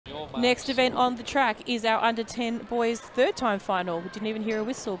Next event on the track is our under 10 boys third time final. We didn't even hear a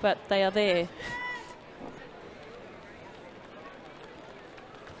whistle, but they are there.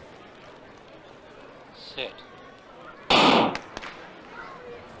 Set.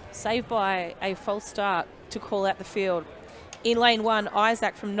 Saved by a false start to call out the field. In lane 1,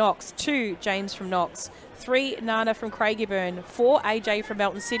 Isaac from Knox. 2, James from Knox. 3, Nana from Craigieburn. 4, AJ from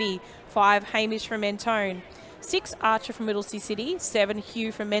Melton City. 5, Hamish from Mentone. 6, Archer from Middlesea City. 7,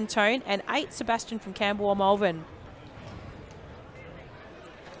 Hugh from Mentone. And 8, Sebastian from Camberwell Malvern.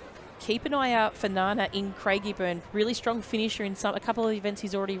 Keep an eye out for Nana in Craigieburn. Really strong finisher in a couple of events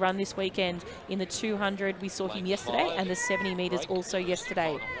he's already run this weekend. In the 200, we saw him yesterday, and the 70 metres also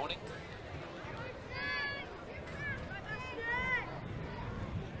yesterday.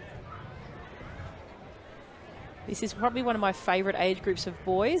 This is probably one of my favourite age groups of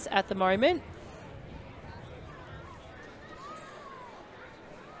boys at the moment.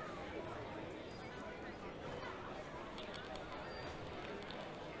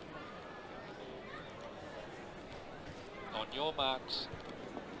 On your marks.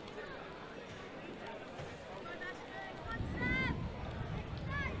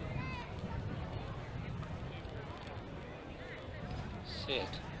 Set.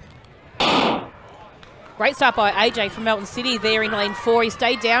 Great start by AJ from Melton City there in lane 4. He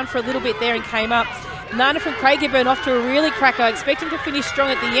stayed down for a little bit there and came up. Nana from Craigieburn off to a really cracker. I expect him to finish strong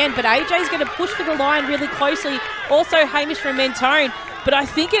at the end, but AJ's going to push for the line really closely. Also Hamish from Mentone, but I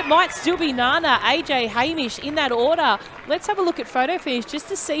think it might still be Nana, AJ, Hamish in that order. Let's have a look at photo finish just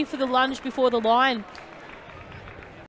to see for the lunge before the line.